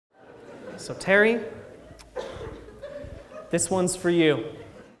So Terry, this one's for you.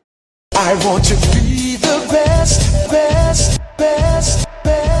 I want to be the best, best, best,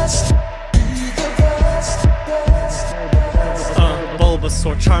 best. Be the best, best.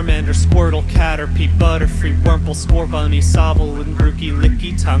 Bulbasaur, Charmander, Squirtle, Caterpie, Butterfree, Wurmple, Scorbunny, Sobble, and Grookey,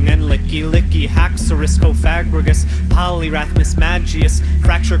 Licky Tongue, and Licky, Haxorus, Cofagrigus, Poliwrath, Mismagius,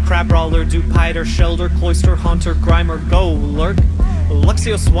 Fracture, Crabrawler, Dewpider, Shelter, Cloyster, Haunter, Grimer, Golurk,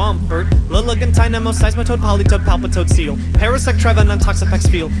 Luxio, Swampert, Lilligantine, Seismitoad, Polytoad, Palpitoad, Seal, Parasect, Trevenant, Toxapex,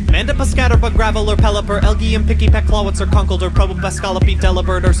 Feel, Mandipus, Scatterbug, Graveler, Pelipper, Elgium, Picky-Peck, Clawitzer, Conkeldurr, Probobascalope,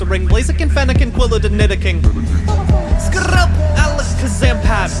 Delibird, Ursa Ring, Blaziken, Fennekin, Quillid, Nidoking, Skrup, Alakazam,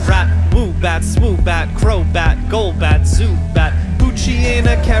 Pat, Rat, Woobat, Swoobat, Crobat, Golbat, Zubat,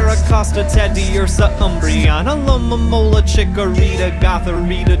 Poochyena, Caracosta, Teddy, Ursa, Umbreon, Alomomola, Chikorita,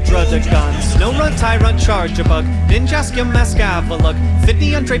 Gotharita, Druddigon, Snorunt, Tyrant, Charjabug, Ninjaskium, Mascavalug,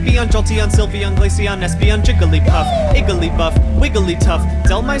 Fitneon, Drapion, Jolteon, Sylveon, Glaceon, Espeon, Jigglypuff, Igglybuff, Wigglytuff,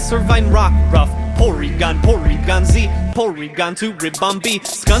 Delmi, Servine, Rockruff, Porygon Z, Porygon 2, Ribombee,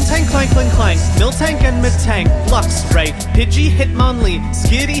 Skuntank, Clank, Miltank and Midtank, Luxray, Pidgey, Hitmonlee,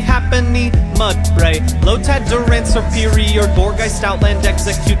 Skitty, Happiny, Mudbray, Lotad, Durant, Superior, Gourgeist, Outland,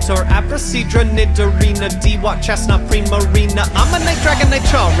 Executor, Abrasidra, Nidorina, Dewott, Chestnut, Primarina, Ammonite, Dragonite,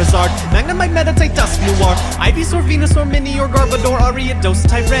 Charizard, Magnemite, Meditate, Dusknoir, Ivysaur, Venusaur, Minior, Garbodor, Ariados,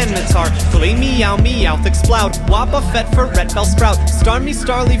 Tyranitar, Flame, Meowth, Exploud, Wobbuffet, Ferret, Bellsprout, Starmie,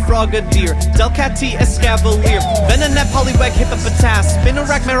 Starly, Frogadier, Delcat, Escavalier, Venonat, Poliwag, Hippopotas,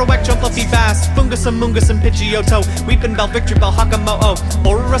 Spinarak, Marowak, Jumpluffy, Bass, Fungus, Amoongus, and Pidgeotto, Weepinbell, Victreebel, Hakamo'o,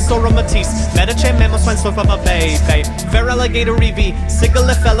 Aurora, Matisse, Metachan, Mamoswine, Slurpuff, Bay, Feraligator, Eevee,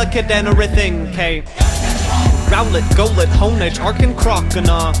 Sigalith, Elikid, K, Rowlet, Golett, Honedge, Arcan,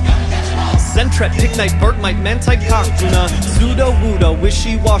 Croconaw, Sentret, Pignite, Bergmite, Mantite, Kakuna, Sudowoodo,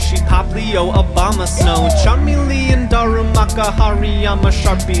 Wishy-Washy, Poplio, Abomasnow, Charmeleon, Darumaka, Hariyama,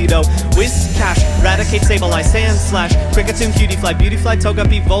 Sharpedo, Whiscash, Raticate, Sableye, Sandslash, Kricketune, Cutiefly, Beautyfly,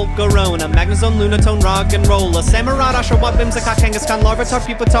 Togepi, Volcarona, Magnezone, Lunatone, Roggenrola, Samurott, Oshawott, Whimsicott, Kangaskhan, Larvitar,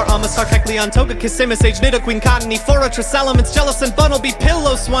 Pupitar, Omastar, Kecleon, Togekiss, Simisage, Nidoqueen, Cottony, Forretress, Salamence, Jellicent, Bunnelby,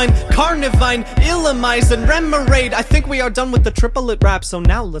 Pillowswine, Carnivine, Illumise, and Remoraid. I think we are done with the triplet rap, so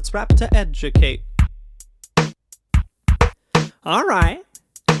now let's rap to educate. Alright,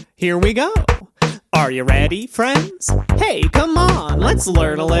 here we go. Are you ready, friends? Hey, come on, let's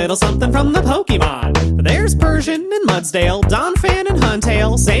learn a little something from the Pokemon. There's Persian and Mudsdale, Donphan and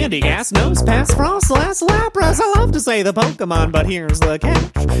Huntail, Sandygast, Nosepass, Frostlass, Lapras. I love to say the Pokemon, but here's the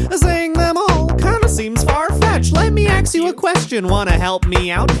catch. Saying them all kinda seems far-fetched. Let me ask you a question, wanna help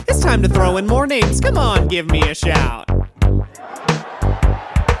me out? It's time to throw in more names, come on, give me a shout.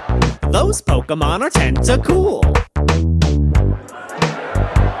 Those Pokemon are Tentacool.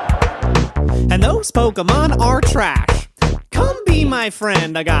 And those Pokemon are trash. Come be my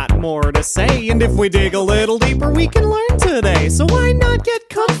friend, I got more to say. And if we dig a little deeper, we can learn today. So why not get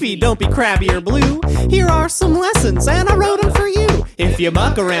comfy, don't be crabby or blue. Here are some lessons, and I wrote them for you. If you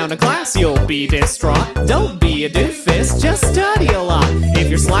muck around in class, you'll be distraught. Don't be a doofus, just study a lot. If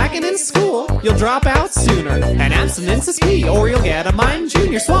you're slacking in school, you'll drop out sooner. And abstinence is key, or you'll get a Mind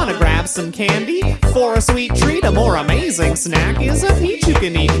Junior. So wanna grab some candy for a sweet treat? A more amazing snack is a peach you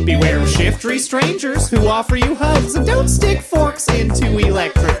can eat. Beware of shifty strangers who offer you hugs. And don't stick forks into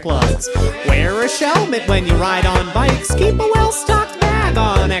electric plugs. Wear a helmet when you ride on bikes. Keep a well-stocked bag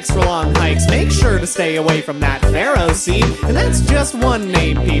on extra long hikes. Make sure to stay away from that Pharaoh seed. And that's just one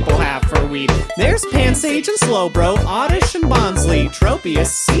name people have for weed. There's Pansage and Slowbro, Oddish and Bonsly,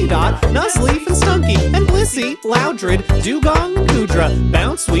 Tropius, Seedot, Nuzleaf and Stunky, and Blissey, Loudred, Dugong and Kudra,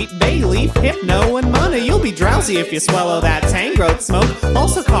 Bouncesweet, Bayleaf, Hypno, and Mana. You'll be drowsy if you swallow that Tangrowth smoke.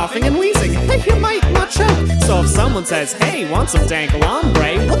 Also coughing and wheezing, hey, you might not choke. So if someone says, hey, want some dank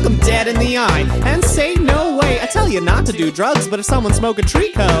Lombre, look them dead in the eye and say, no way. I tell you not to do drugs, but if someone's smoking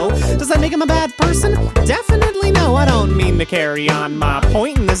Trico, does that make him a bad person? Definitely no, I don't mean to carry on. My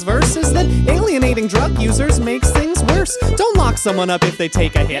point in this verse is that alienating drug users makes things worse. Don't lock someone up if they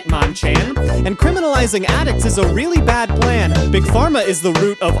take a Hitmonchan. And criminalizing addicts is a really bad plan. Big Pharma is the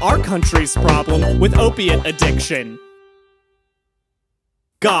root of our country's problem with opiate addiction.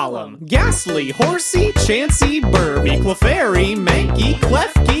 Gollum, Ghastly, Horsey, Chansey, Burby, Clefairy, Mankey,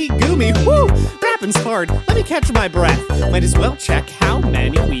 Klefki, Goomy. Whoo! Rapping's hard. Let me catch my breath. Might as well check how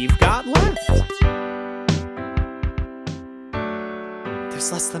many we've got left.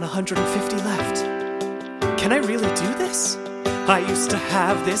 There's less than 150 left. Can I really do this? I used to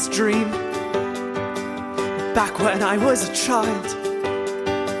have this dream back when I was a child.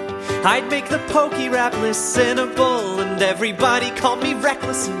 I'd make the Poke Rap listenable, and everybody called me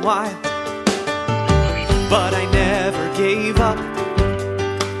reckless and wild. but I never gave up.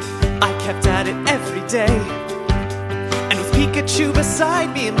 I kept at it every day, and with Pikachu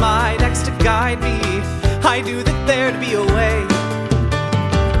beside me and my next to guide me, I knew that there'd be a way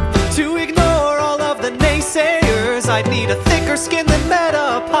to ignore all of the naysayers. I'd need a thicker skin than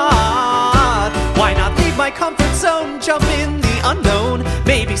Metapod. Why not leave my comfort zone, jump in the unknown?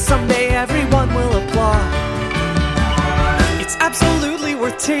 Maybe someday everyone will applaud. It's absolutely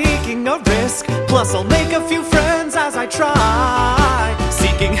worth taking a risk. Plus I'll make a few friends as I try,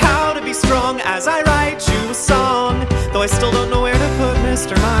 seeking how to be strong as I write you a song, though I still don't know where to put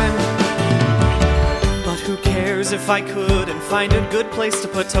Mr. Mime. But who cares if I could and find a good place to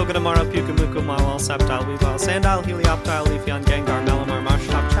put Togedemaru, Pyukumuku, Mawile, Sceptile, Weavile, Sandile, Helioptile, Leafeon, Gengar, Malamar,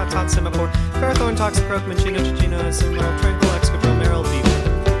 Marshtop, Chatot, Simipour, Ferrothorn, Toxicroak, Minccino, Chicino, Cinemerl, Tranquil, Excadrill, Meryl, Beaver.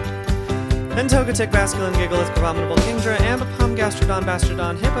 Then Togetic, Basculin, Gigalith, Abominable, Kingdra, Ambipom, Gastrodon,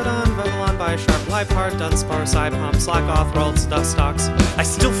 Bastrodon, Hippodon, Vovulon, Biosharp, Liepard, Dunsparce, Psypomp, Slackoth, Ralts, Dustox. I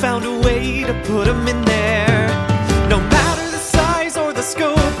still found a way to put them in there. No matter the size or the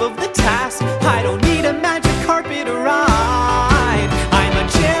scope of the task, I don't need a magic carpet to ride. I'm a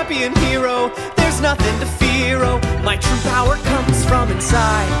champion hero, there's nothing to fear, oh, my true power comes from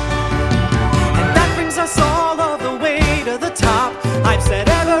inside. And that brings us all the way to the top. I've said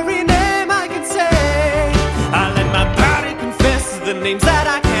every name I can say. I let my body confess the names that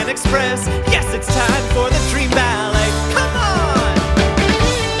I can't express. Yes, it's time for the Dream Ballet. Come on!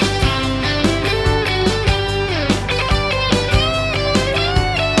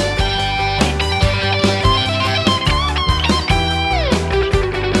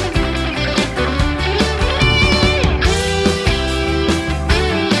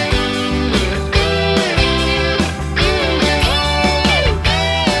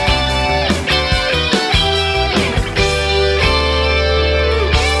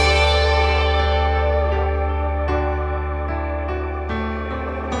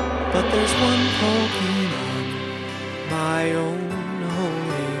 But there's one Pokemon, my own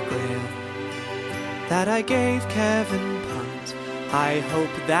holy grail, that I gave Kevin Punt. I hope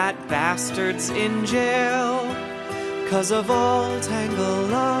that bastard's in jail. 'Cause of all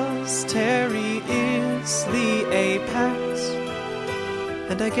Tangalas, Terry is the apex,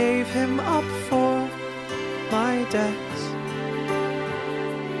 and I gave him up for my Dex.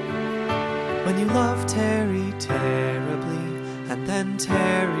 When you love Terry terribly, and then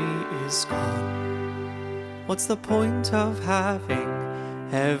Terry is gone, what's the point of having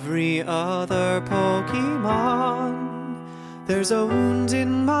every other Pokemon? There's a wound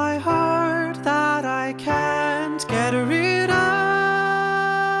in my heart that I can't get rid of.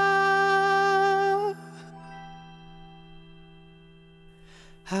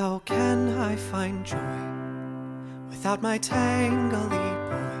 How can I find joy without my Tangly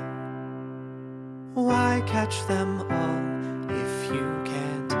boy? Why catch them all if you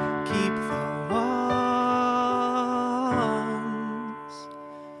can't keep the ones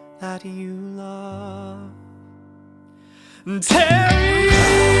that you love?